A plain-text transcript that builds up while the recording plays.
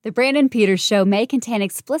The Brandon Peters Show may contain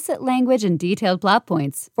explicit language and detailed plot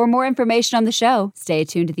points. For more information on the show, stay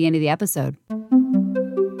tuned to the end of the episode.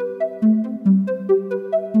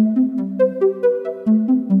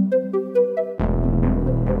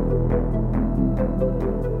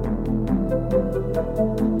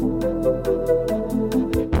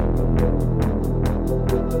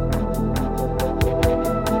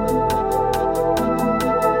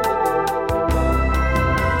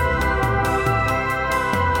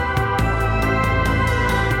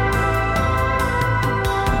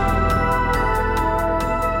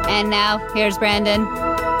 And now, here's Brandon.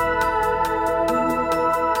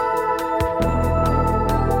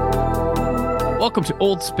 Welcome to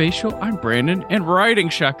Old Space Show. I'm Brandon, and riding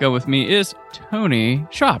shotgun with me is Tony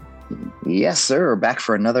Schaab. Yes, sir. Back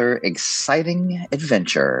for another exciting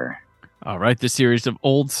adventure. All right, this series of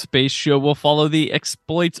Old Space Show will follow the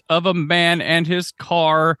exploits of a man and his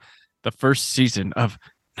car, the first season of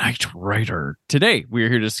Knight Rider. Today, we are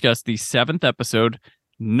here to discuss the 7th episode,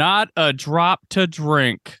 Not a Drop to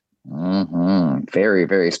Drink. Very,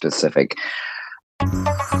 very specific.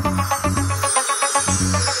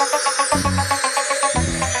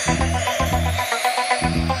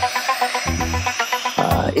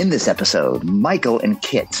 In this episode, Michael and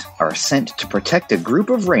Kit are sent to protect a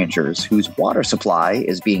group of ranchers whose water supply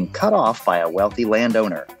is being cut off by a wealthy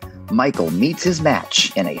landowner. Michael meets his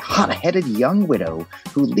match in a hot-headed young widow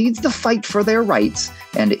who leads the fight for their rights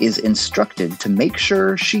and is instructed to make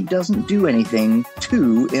sure she doesn't do anything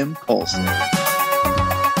too impulsive.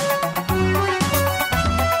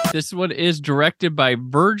 This one is directed by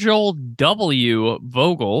Virgil W.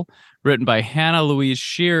 Vogel, written by Hannah Louise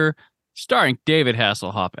Shear, starring David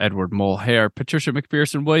Hasselhoff, Edward Mulhare, Patricia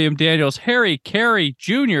McPherson, William Daniels, Harry Carey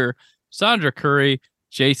Jr., Sandra Curry,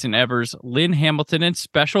 Jason Evers, Lynn Hamilton, and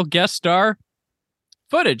special guest star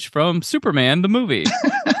footage from Superman the movie.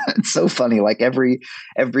 It's so funny. Like every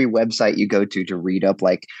website you go to read up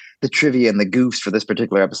like the trivia and the goofs for this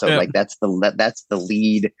particular episode, like that's the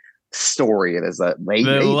lead story. It is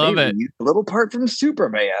they love it. A little part from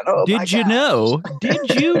Superman. Oh, Did you know?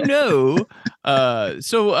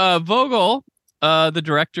 So Vogel, the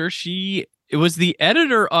director, it was the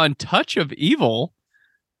editor on Touch of Evil.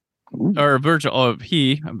 Ooh. Or Virgil,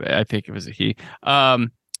 I think it was a he. And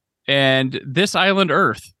This Island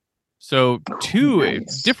Earth. So two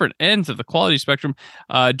different ends of the quality spectrum.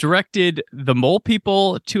 Directed The Mole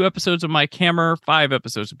People, 2 episodes of Mike Hammer, 5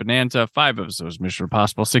 episodes of Bonanza, 5 episodes of Mission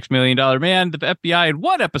Impossible, $6 Million Man, The FBI, and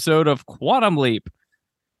 1 episode of Quantum Leap.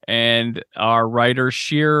 And our writer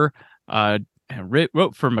Shear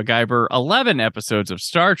wrote for MacGyver 11 episodes of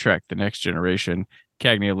Star Trek: The Next Generation,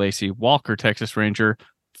 Cagney Lacey, Walker, Texas Ranger,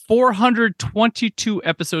 422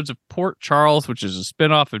 episodes of Port Charles, which is a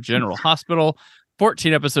spinoff of General Hospital,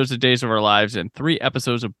 14 episodes of Days of Our Lives, and 3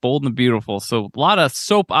 episodes of Bold and the Beautiful. So a lot of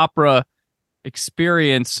soap opera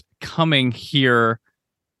experience coming here.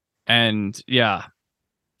 And yeah,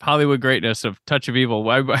 Hollywood greatness of Touch of Evil.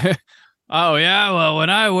 Oh, yeah. Well, when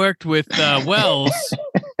I worked with Wells,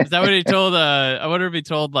 is that what he told? I wonder if he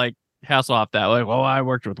told like Hasselhoff that. Like, well, I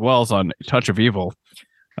worked with Wells on Touch of Evil.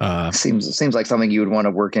 Seems like something you would want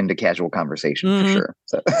to work into casual conversation for sure.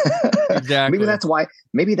 So exactly.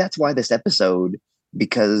 Maybe that's why this episode,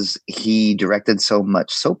 because he directed so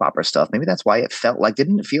much soap opera stuff. Maybe that's why it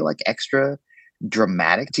didn't it feel like extra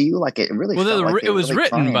dramatic to you? Like it really. Well, it was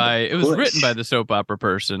written by the soap opera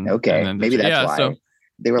person. Okay, maybe that's why. So,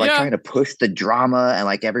 they were trying to push the drama and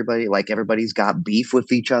everybody's got beef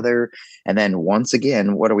with each other. And then once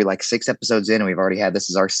again, what are we 6 episodes in? And we've already had, this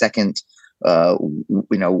is our second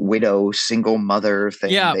widow single mother thing.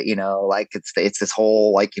 Yeah. That, it's this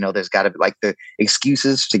whole there's got to be the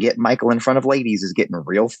excuses to get Michael in front of ladies is getting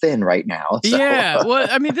real thin right now. So. Yeah. Well,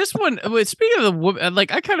 I mean, this one. Speaking of the woman,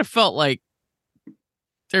 I kind of felt like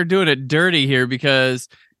they're doing it dirty here because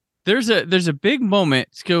there's a big moment.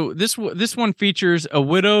 So this one features a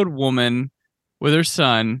widowed woman with her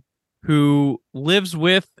son who lives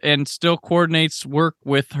with and still coordinates work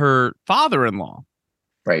with her father-in-law.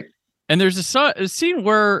 Right. And there's a scene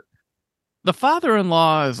where the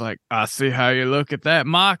father-in-law is like, I see how you look at that,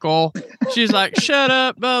 Michael. She's like, shut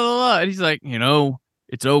up, blah, blah, blah. And he's like,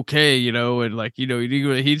 it's okay,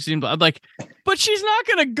 and he seems like, but she's not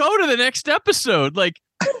going to go to the next episode.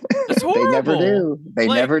 It's horrible. They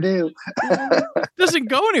never do. Doesn't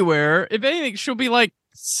go anywhere. If anything, she'll be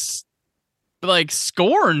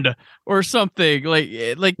scorned or something.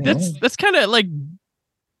 That's kind of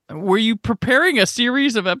were you preparing a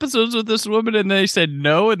series of episodes with this woman and they said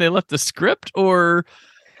no and they left the script, or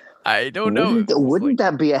I don't know. Wouldn't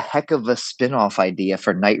that be a heck of a spin-off idea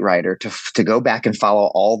for Knight Rider to go back and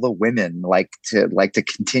follow all the women, to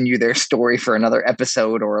continue their story for another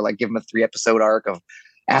episode, or like give them a 3-episode arc of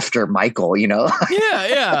after Michael,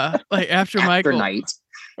 Yeah. Like after Michael. Knight.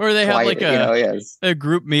 Or they have like yes. a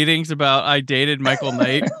group meetings about I dated Michael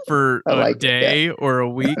Knight for a day or a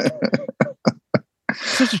week.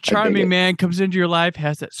 Such a charming man comes into your life,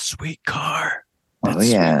 has that sweet car.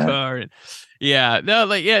 Sweet car. And,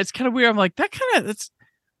 it's kind of weird. I'm like,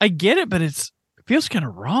 I get it, but it feels kind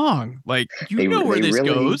of wrong. Like, where this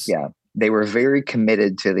goes. Yeah. They were very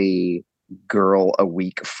committed to the girl a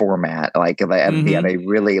week format. Like, they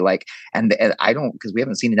really and I don't, because we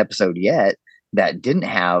haven't seen an episode yet that didn't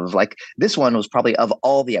have, like, this one was probably, of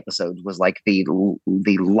all the episodes, was like the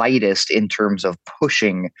lightest in terms of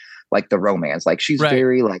pushing like the romance. Like, she's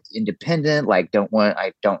very like independent, like she don't want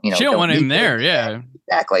him there. Yeah,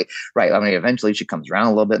 exactly. Right. I mean, eventually she comes around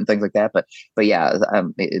a little bit and things like that, but they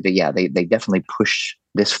definitely push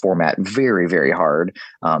this format very, very hard,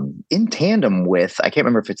 in tandem with, I can't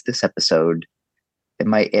remember if it's this episode. It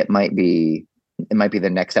might be the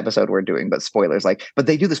next episode we're doing, but spoilers, but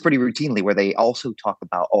they do this pretty routinely where they also talk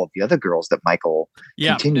about all of the other girls that Michael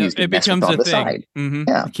continues to mess with on the side. Mm-hmm.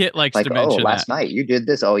 Yeah. Kit likes to mention last night you did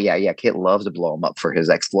this. Oh yeah. Kit loves to blow him up for his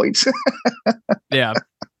exploits. Yeah.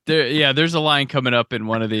 There's a line coming up in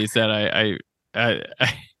one of these that I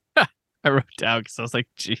wrote down because I was like,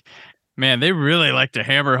 gee, man, they really like to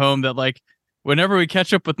hammer home that, like, whenever we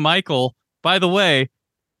catch up with Michael, by the way,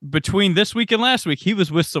 between this week and last week, he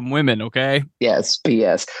was with some women. Okay. Yes.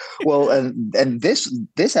 P.S. Well, and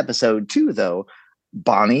this episode too, though,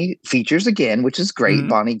 Bonnie features again, which is great. Mm-hmm.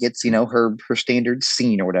 Bonnie gets, her standard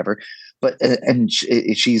scene or whatever, but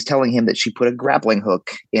she's telling him that she put a grappling hook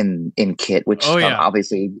in Kit, which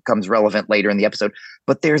obviously becomes relevant later in the episode.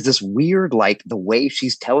 But there's this weird, like, the way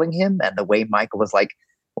she's telling him and the way Michael is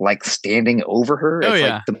like standing over her. It's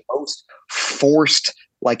like the most forced,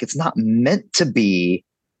 like, it's not meant to be.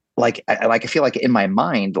 I feel like in my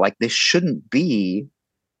mind, like, this shouldn't be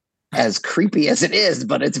as creepy as it is,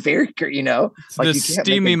 but it's very, it's the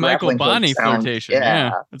steamy Michael Bonnie flirtation.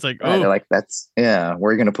 Yeah. It's like, they're like, where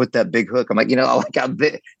are you going to put that big hook? I'm like,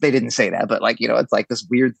 they didn't say that, but it's like this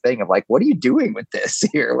weird thing of like, what are you doing with this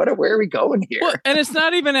here? Where are we going here? Well, and it's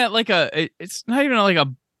not even at like a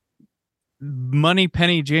Money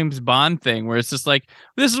Penny James Bond thing where it's just like,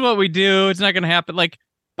 this is what we do. It's not going to happen. Like,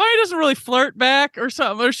 Bonnie doesn't really flirt back or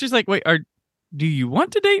something. Or she's like, wait, do you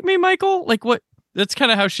want to date me, Michael? Like, what? That's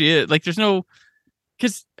kind of how she is. Like, there's no,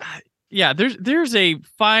 because, there's a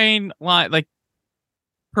fine line. Like,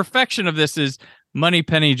 perfection of this is Money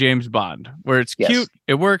Penny James Bond, where it's cute,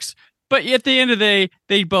 it works, but at the end of the day,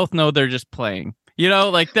 they both know they're just playing.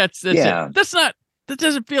 Like that's it. That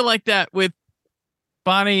doesn't feel like that with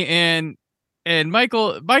Bonnie and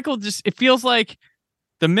Michael. Michael just, it feels like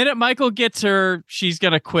the minute Michael gets her, she's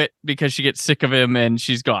gonna quit because she gets sick of him and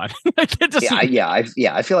she's gone. I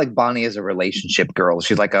feel like Bonnie is a relationship girl.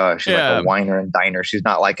 She's like a whiner and diner. She's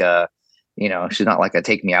not like a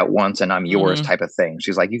take me out once and I'm yours type of thing.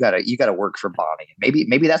 She's like, you gotta work for Bonnie.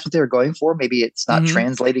 Maybe that's what they were going for. Maybe it's not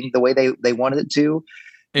translating the way they wanted it to.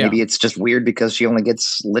 Yeah. Maybe it's just weird because she only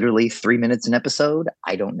gets literally 3 minutes an episode.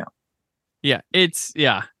 I don't know. Yeah,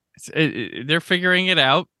 they're figuring it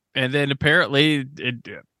out. And then apparently,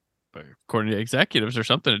 according to executives or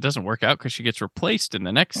something, it doesn't work out because she gets replaced in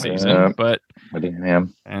the next season.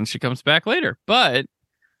 And she comes back later. But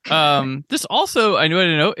this also, I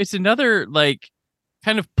didn't know, it's another like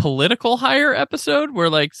kind of political hire episode where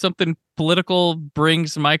like something political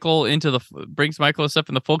brings Michael and stuff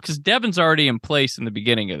in the fold, because Devin's already in place in the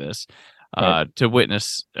beginning of this to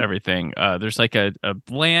witness everything. There's like a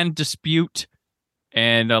land dispute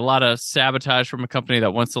and a lot of sabotage from a company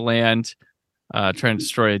that wants the land, trying to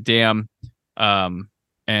destroy a dam.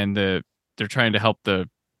 And they're trying to help the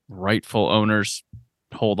rightful owners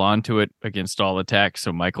hold on to it against all attacks.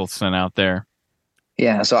 So Michael's sent out there.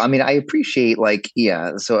 Yeah. So, I mean, I appreciate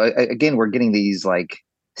so again, we're getting these like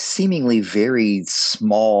seemingly very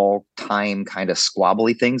small time kind of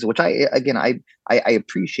squabbly things, which I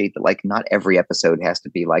appreciate that, like, not every episode has to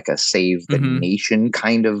be like a save the nation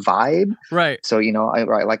kind of vibe. Right. So,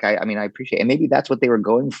 I appreciate, and maybe that's what they were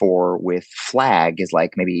going for with Flag, is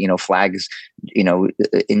like, maybe, Flag's,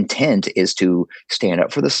 intent is to stand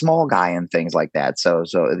up for the small guy and things like that. So,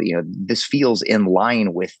 this feels in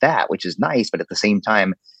line with that, which is nice. But at the same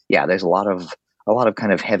time, there's a lot of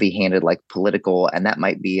kind of heavy-handed, like, political, and that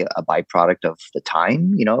might be a byproduct of the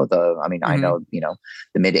time, I know, the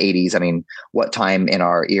mid 80s. I mean, what time in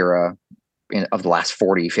our era of the last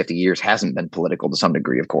 40, 50 years hasn't been political to some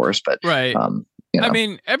degree, of course, but, right. You know? I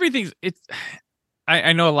mean,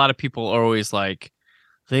 I know a lot of people are always like,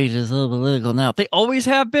 they just so political now. They always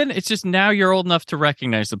have been. It's just now you're old enough to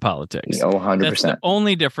recognize the politics. 100%. That's the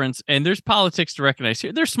only difference. And there's politics to recognize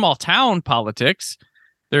here. There's small town politics.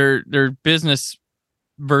 They're business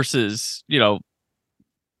versus,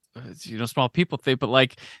 small people thing. But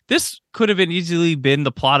like this could have easily been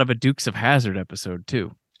the plot of a Dukes of Hazzard episode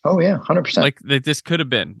too. Oh yeah, 100%. Like this could have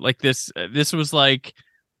been like this. This was like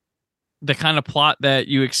the kind of plot that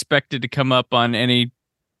you expected to come up on any,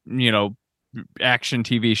 action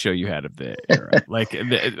TV show you had of the era. Like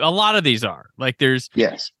a lot of these are like there's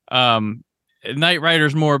Knight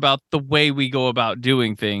Rider's more about the way we go about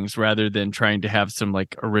doing things rather than trying to have some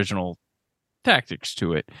like original tactics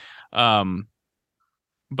to it.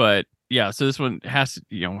 But yeah, so this one has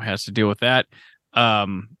to deal with that.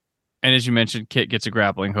 And as you mentioned, Kit gets a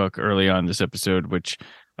grappling hook early on this episode, which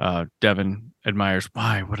Devin admires.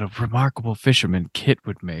 Why? What a remarkable fisherman Kit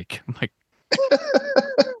would make. I'm like,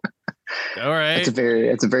 all right.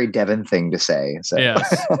 It's a very Devin thing to say. So.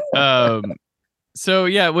 Yes. So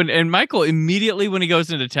yeah, when Michael immediately when he goes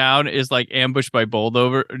into town is like ambushed by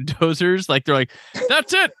bulldozers, like they're like,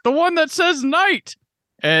 that's it, the one that says night.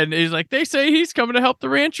 And he's like, they say he's coming to help the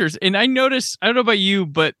ranchers. And I noticed, I don't know about you,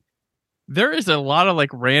 but there is a lot of like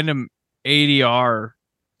random ADR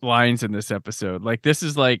lines in this episode. Like this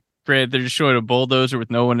is like, granted, they're just showing a bulldozer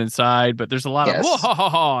with no one inside, but there's a lot of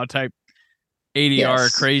whoa type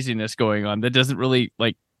ADR craziness going on that doesn't really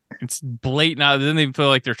like, it's blatant. It doesn't even feel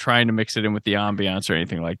like they're trying to mix it in with the ambiance or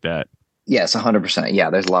anything like that. Yes, 100%.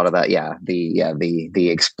 Yeah, there's a lot of that. Yeah, the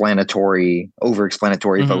explanatory,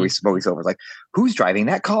 over-explanatory voiceovers, like who's driving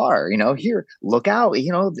that car? Here, look out.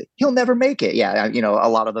 He'll never make it. Yeah, a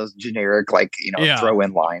lot of those generic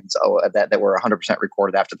throw-in lines. That were 100%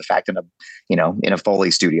 recorded after the fact in a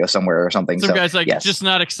Foley studio somewhere or something. Some guys like just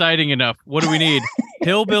not exciting enough. What do we need?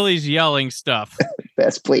 Hillbillies yelling stuff.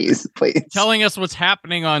 Yes, please. Telling us what's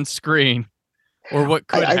happening on screen or what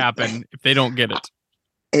could happen if they don't get it.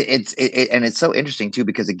 It's so interesting too,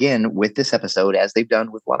 because again, with this episode, as they've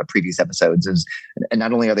done with a lot of previous episodes, and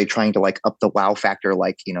not only are they trying to like up the wow factor,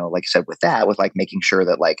 like you said with like making sure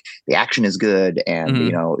that like the action is good and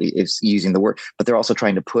it's using the word, but they're also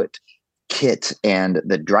trying to put Kit and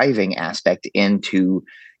the driving aspect into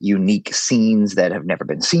unique scenes that have never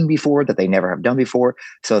been seen before, that they never have done before.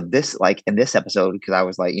 So this, like in this episode, because I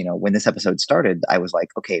was like, when this episode started, I was like,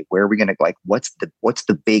 okay, where are we gonna what's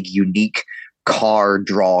the big unique car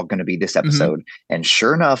draw going to be this episode? And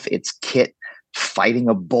sure enough, it's Kit fighting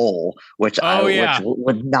a bull, which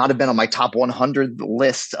would not have been on my top 100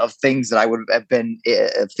 list of things that I would have been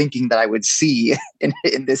thinking that I would see in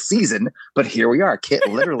this season. But here we are, Kit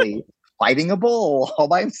literally fighting a bull all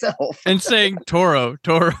by himself and saying Toro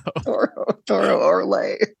Orle.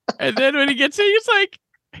 And then when he gets in, he's like,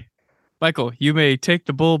 Michael, you may take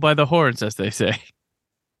the bull by the horns, as they say.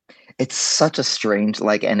 It's such a strange,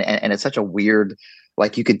 and it's such a weird,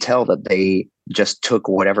 you could tell that they just took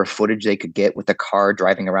whatever footage they could get with the car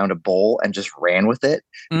driving around a bull and just ran with it.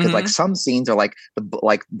 Because some scenes are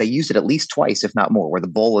they used it at least twice, if not more, where the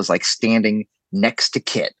bull is like standing next to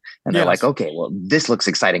Kit. And they're like, okay, well, this looks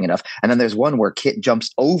exciting enough. And then there's one where Kit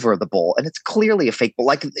jumps over the bull, and it's clearly a fake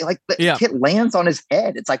bull. Kit lands on his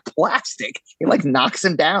head. It's like plastic. It like knocks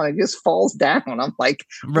him down and just falls down. I'm like,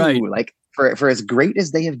 right. Ooh, for as great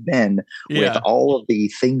as they have been with all of the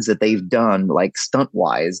things that they've done, like stunt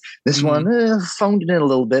wise, this one phoned it in a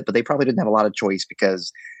little bit, but they probably didn't have a lot of choice because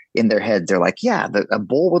in their head, they're like, yeah, a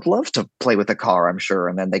bull would love to play with a car, I'm sure.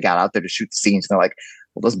 And then they got out there to shoot the scenes. And they're like,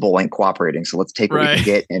 well, this bull ain't cooperating. So let's take what we can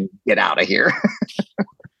get and get out of here.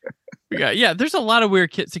 Yeah. There's a lot of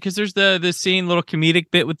weird Kits because there's the scene, little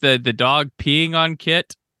comedic bit with the dog peeing on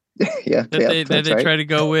Kit. That they try to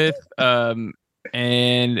go with.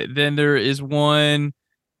 And then there is one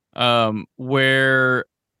where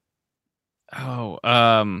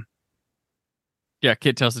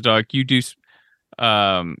Kit tells the dog, you do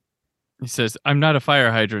he says, I'm not a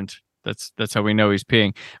fire hydrant. That's how we know he's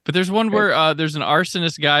peeing. But there's one where there's an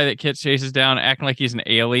arsonist guy that Kit chases down acting like he's an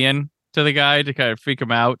alien to the guy to kind of freak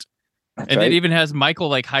him out. It even has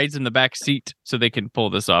Michael hides in the back seat so they can pull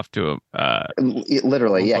this off to him.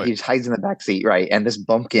 Literally, he just hides in the back seat, right? And this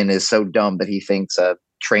bumpkin is so dumb that he thinks a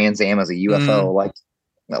Trans Am is a UFO.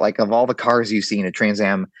 Like of all the cars you've seen, a Trans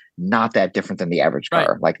Am not that different than the average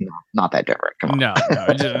car. Right. Not that different. Come on. No,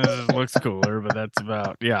 it just looks cooler, but that's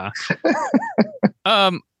about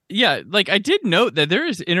I did note that there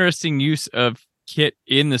is interesting use of Kit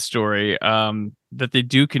in the story that they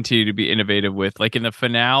do continue to be innovative with. Like in the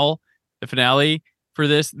finale for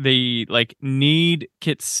this, they need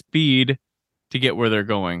Kit's speed to get where they're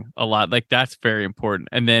going a lot. Like that's very important.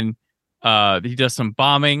 And then he does some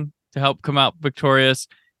bombing to help come out victorious.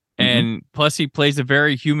 And plus he plays a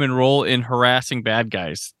very human role in harassing bad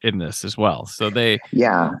guys in this as well. So his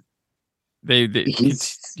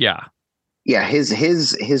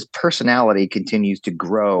personality continues to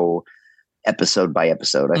grow episode by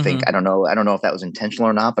episode. I think I don't know if that was intentional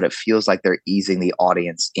or not, but it feels like they're easing the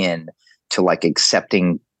audience in to like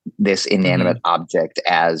accepting this inanimate object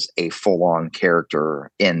as a full-on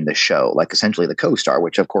character in the show, like essentially the co-star,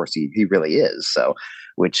 which of course he really is. So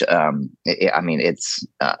which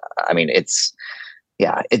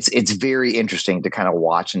it's very interesting to kind of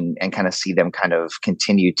watch and kind of see them kind of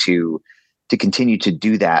continue to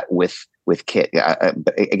do that with Kit.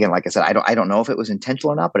 But again, like I said, I don't know if it was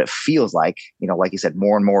intentional or not, but it feels like, like you said,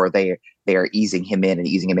 more and more they are easing him in,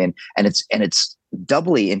 and it's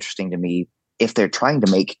doubly interesting to me if they're trying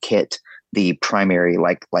to make Kit the primary,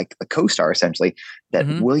 like the co-star essentially, that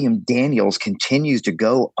William Daniels continues to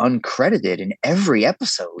go uncredited in every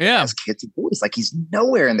episode as Kit's voice. Like he's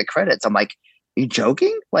nowhere in the credits. I'm like, are you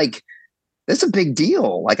joking? Like that's a big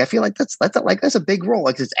deal. Like I feel like that's a big role.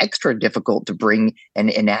 Like it's extra difficult to bring an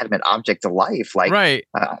inanimate object to life. Like, I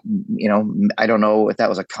don't know if that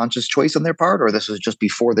was a conscious choice on their part or this was just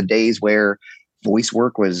before the days where voice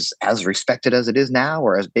work was as respected as it is now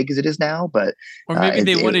or as big as it is now, but or maybe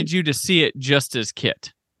they wanted you to see it just as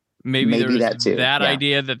Kit. Maybe there was that too. That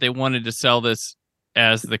idea that they wanted to sell this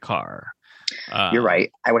as the car. You're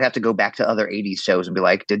right. I would have to go back to other 80s shows and be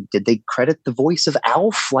like, did they credit the voice of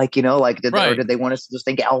Alf? Like, or did they want us to just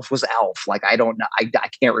think Alf was Alf? Like, I don't know. I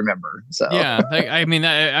can't remember. So yeah,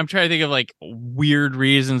 I'm trying to think of like weird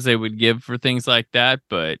reasons they would give for things like that,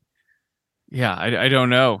 but yeah, I don't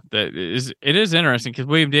know. It is interesting because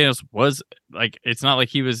William Daniels was like, it's not like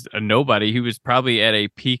he was a nobody. He was probably at a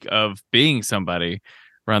peak of being somebody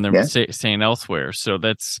around there, saying elsewhere. So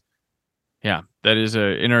that is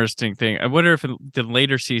an interesting thing. I wonder if in the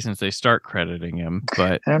later seasons they start crediting him,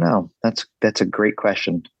 but I don't know. That's a great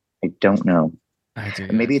question. I don't know.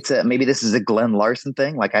 Maybe this is a Glenn Larson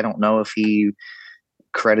thing. Like, I don't know if he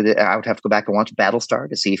credited. I would have to go back and watch Battlestar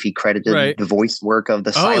to see if he credited the voice work of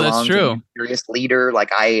the Cylons, the Imperious leader. Like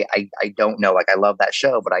I don't know. Like I love that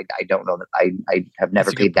show, but I don't know that I have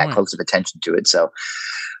never paid that close of attention to it. So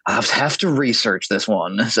I'll have to research this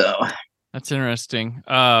one. So that's interesting.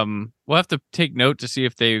 We'll have to take note to see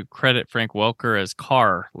if they credit Frank Welker as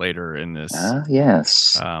Carr later in this.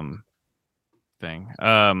 Thing.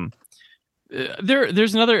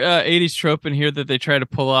 There's another 80s trope in here that they try to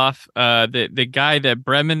pull off. The guy that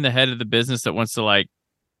Bremen, the head of the business that wants to like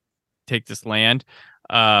take this land.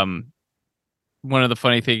 One of the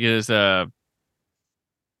funny things is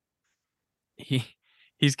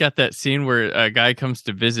he's got that scene where a guy comes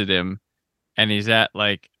to visit him and he's at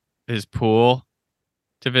like his pool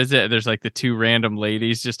to visit. There's like the two random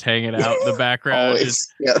ladies just hanging out in the background.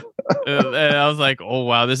 And I was like, oh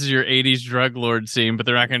wow, this is your 80s drug lord scene, but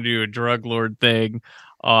they're not going to do a drug lord thing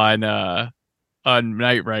on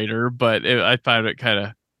Knight Rider, but I found it kind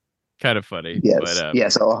of funny. Yes, but,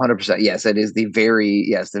 yes, 100%. Yes, it is the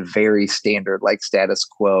very standard like status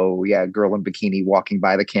quo. Yeah, girl in bikini walking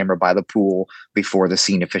by the camera by the pool before the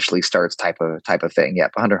scene officially starts type of thing. Yeah,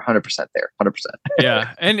 100% there, 100%.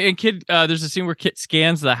 Yeah, and Kid, there's a scene where Kit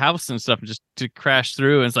scans the house and stuff just to crash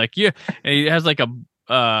through, and it's like and he has like a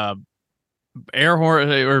air horn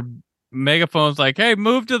or megaphone's like, "Hey,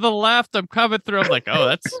 move to the left, I'm coming through." I'm like, "Oh,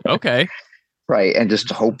 that's okay." Right, and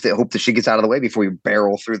just hope that she gets out of the way before you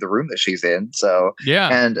barrel through the room that she's in. So yeah,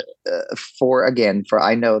 and for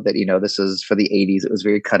I know that this is for the 80s. It was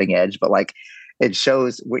very cutting edge, but like it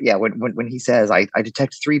shows. Yeah, when he says, "I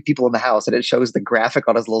detect 3 people in the house," and it shows the graphic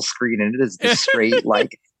on his little screen, and it is the straight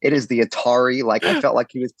like it is the Atari. Like I felt like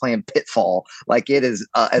he was playing Pitfall. Like it is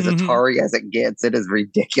as Atari as it gets. It is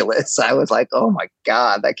ridiculous. I was like, oh my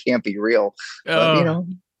god, that can't be real. But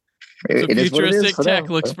it is futuristic tech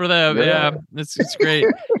looks for them. Yeah, it's great.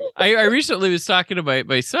 I recently was talking to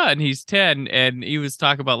my son. He's 10, and he was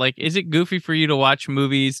talking about like, is it goofy for you to watch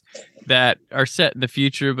movies that are set in the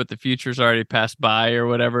future, but the future's already passed by or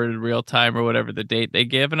whatever in real time or whatever the date they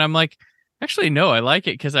give? And I'm like, actually, no, I like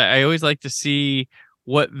it because I always like to see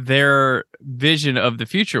what their vision of the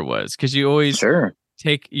future was, because you always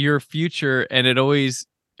take your future and it always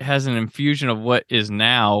has an infusion of what is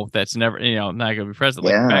now that's never not going to be present.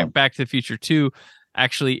 Like back to the Future 2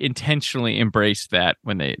 actually intentionally embraced that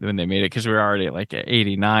when they made it, because we were already at like at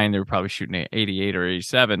 89. They were probably shooting at 88 or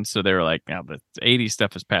 87, so they were like, now the 80s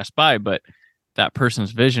stuff has passed by, but that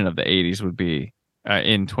person's vision of the 80s would be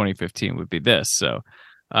in 2015 would be this. So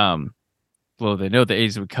well, they know the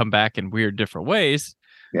 80s would come back in weird different ways,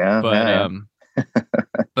 but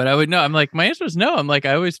But I would know. I'm like, my answer is no. I'm like,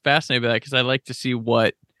 I always fascinated by that because I like to see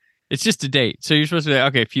what. It's just a date. So you're supposed to be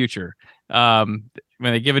like, okay, future. When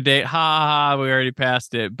they give a date, we already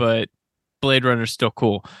passed it, but Blade Runner's still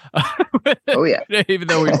cool. Oh yeah, even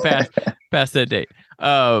though we passed that date.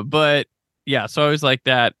 But yeah, so I always like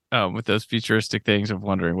that with those futuristic things of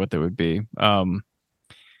wondering what they would be. But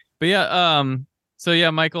yeah, so yeah,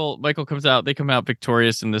 Michael comes out. They come out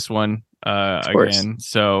victorious in this one again.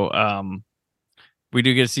 So we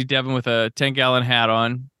do get to see Devin with a 10-gallon hat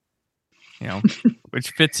on, which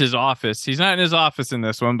fits his office. He's not in his office in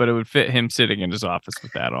this one, but it would fit him sitting in his office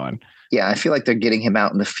with that on. Yeah, I feel like they're getting him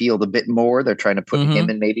out in the field a bit more. They're trying to put him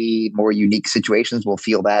in maybe more unique situations. We'll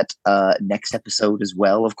feel that next episode as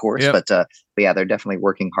well, of course. Yep. But yeah, they're definitely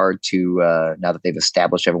working hard to, now that they've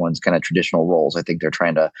established everyone's kind of traditional roles, I think they're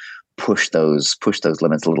trying to push those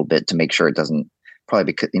limits a little bit to make sure it doesn't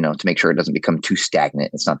to make sure it doesn't become too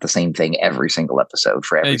stagnant. It's not the same thing every single episode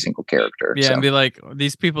for every single character. Yeah, and be like,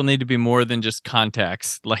 these people need to be more than just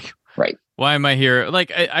contacts. Like, right. Why am I here? Like,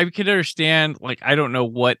 I could understand, like, I don't know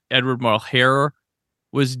what Edward Mulhare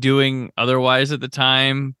was doing otherwise at the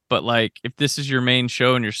time, but like, if this is your main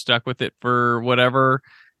show and you're stuck with it for whatever,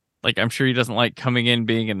 like, I'm sure he doesn't like coming in,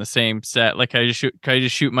 being in the same set. Like, can I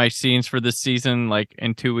just shoot my scenes for this season, like,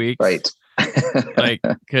 in 2 weeks? Right. Like,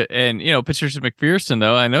 and Patricia McPherson,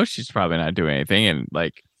 though, I know she's probably not doing anything, and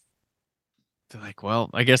like, they're like, well,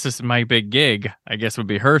 I guess this is my big gig, I guess would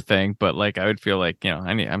be her thing, but like, I would feel like,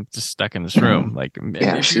 I'm just stuck in this room. Like,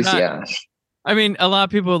 I mean, a lot of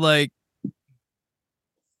people like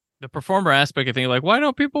the performer aspect of things, like, why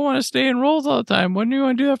don't people want to stay in roles all the time? Wouldn't you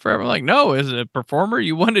want to do that forever? Like, no, as a performer,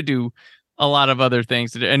 you want to do a lot of other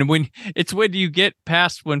things. And when you get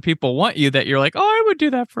past when people want you that you're like, oh, I would do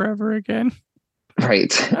that forever again.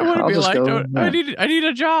 Right. I want to be like, I need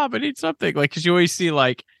a job. I need something. Like, because you always see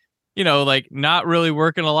like, like not really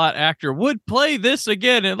working a lot actor would play this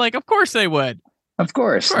again. And like, of course they would. Of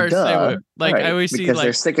course they would. Like, right. I always see, because like,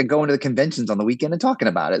 they're sick of going to the conventions on the weekend and talking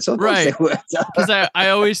about it. So of course they would. Because I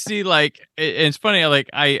always see like, it's funny. Like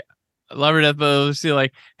I love her death, but I always see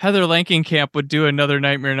like Heather Langenkamp would do another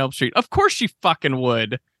Nightmare on Elm Street. Of course she fucking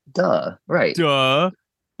would. Duh. Right.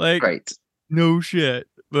 Like, right. No shit.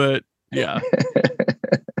 But yeah.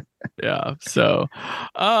 Yeah. So,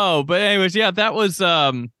 but anyways, yeah, that was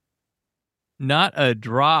not a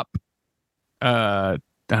drop. Not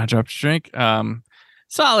a drop to drink.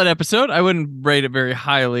 Solid episode. I wouldn't rate it very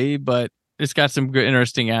highly, but it's got some good,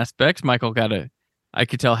 interesting aspects. Michael I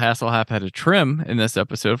could tell Hasselhoff had a trim in this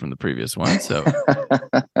episode from the previous one, so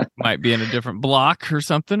might be in a different block or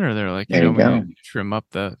something, or they're like, we need to trim up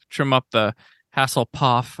the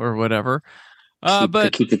Hasselhoff or whatever.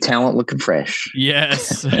 But keep the talent looking fresh.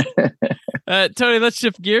 Yes. Tony, let's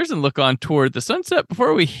shift gears and look on toward the sunset.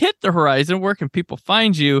 Before we hit the horizon, where can people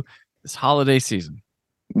find you this holiday season?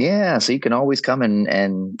 Yeah, so you can always come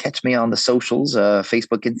and catch me on the socials,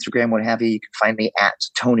 Facebook, Instagram, what have you. You can find me at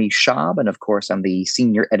Tony Schaab. And of course, I'm the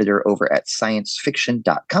senior editor over at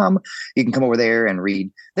sciencefiction.com. You can come over there and read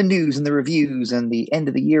the news and the reviews and the end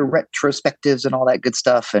of the year retrospectives and all that good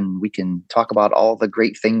stuff. And we can talk about all the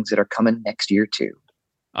great things that are coming next year too.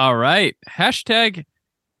 All right. Hashtag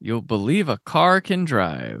you'll believe a car can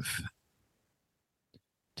drive.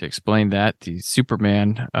 To explain that, the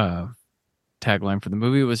Superman tagline for the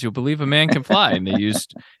movie was "You'll believe a man can fly," and they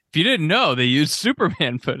used, if you didn't know, they used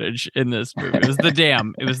Superman footage in this movie. It was the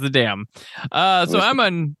Dam. So I'm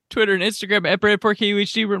on Twitter and Instagram at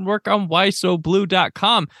Brand4KUHD. Written work on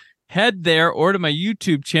whysoblue.com. Head there or to my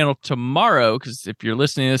YouTube channel tomorrow, because if you're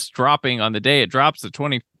listening to this dropping on the day it drops, the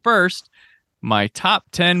 21st, my top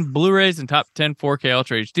 10 Blu-rays and top 10 4K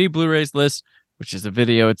Ultra HD Blu-rays list, which is a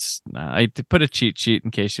video. I put a cheat sheet in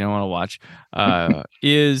case you don't want to watch,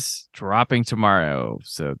 is dropping tomorrow.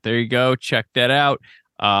 So there you go. Check that out.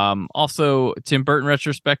 Also, Tim Burton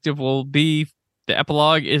Retrospective the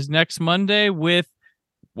epilogue is next Monday with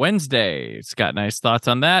Wednesday. It's got nice thoughts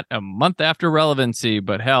on that. A month after relevancy,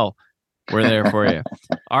 but hell, we're there for you.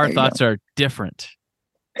 Our thoughts are different.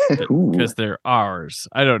 Because they're ours.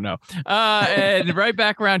 I don't know. And right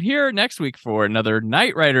back around here next week for another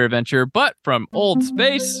Knight Rider adventure, but from old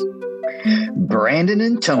space. Brandon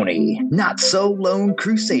and Tony, not so lone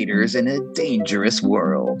crusaders in a dangerous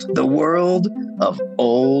world. The world of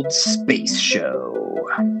Old Space Show.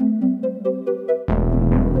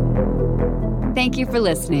 Thank you for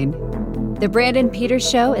listening. The Brandon Peters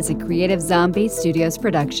Show is a Creative Zombie Studios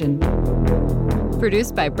production.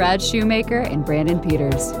 Produced by Brad Shoemaker and Brandon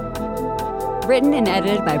Peters. Written and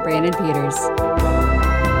edited by Brandon Peters.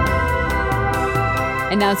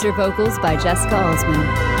 Announcer vocals by Jessica Alsman.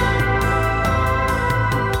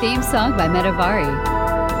 Theme song by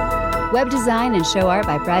Metavari. Web design and show art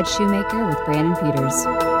by Brad Shoemaker with Brandon Peters.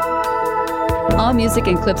 All music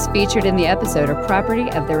and clips featured in the episode are property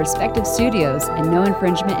of their respective studios, and no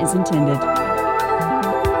infringement is intended.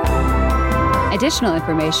 Additional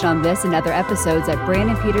information on this and other episodes at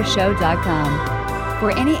BrandonPetersShow.com. For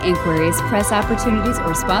any inquiries, press opportunities,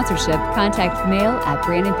 or sponsorship, contact mail at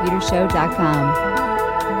BrandonPetersShow.com.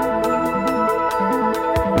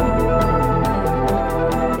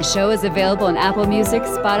 The show is available on Apple Music,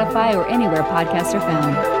 Spotify, or anywhere podcasts are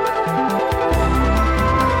found.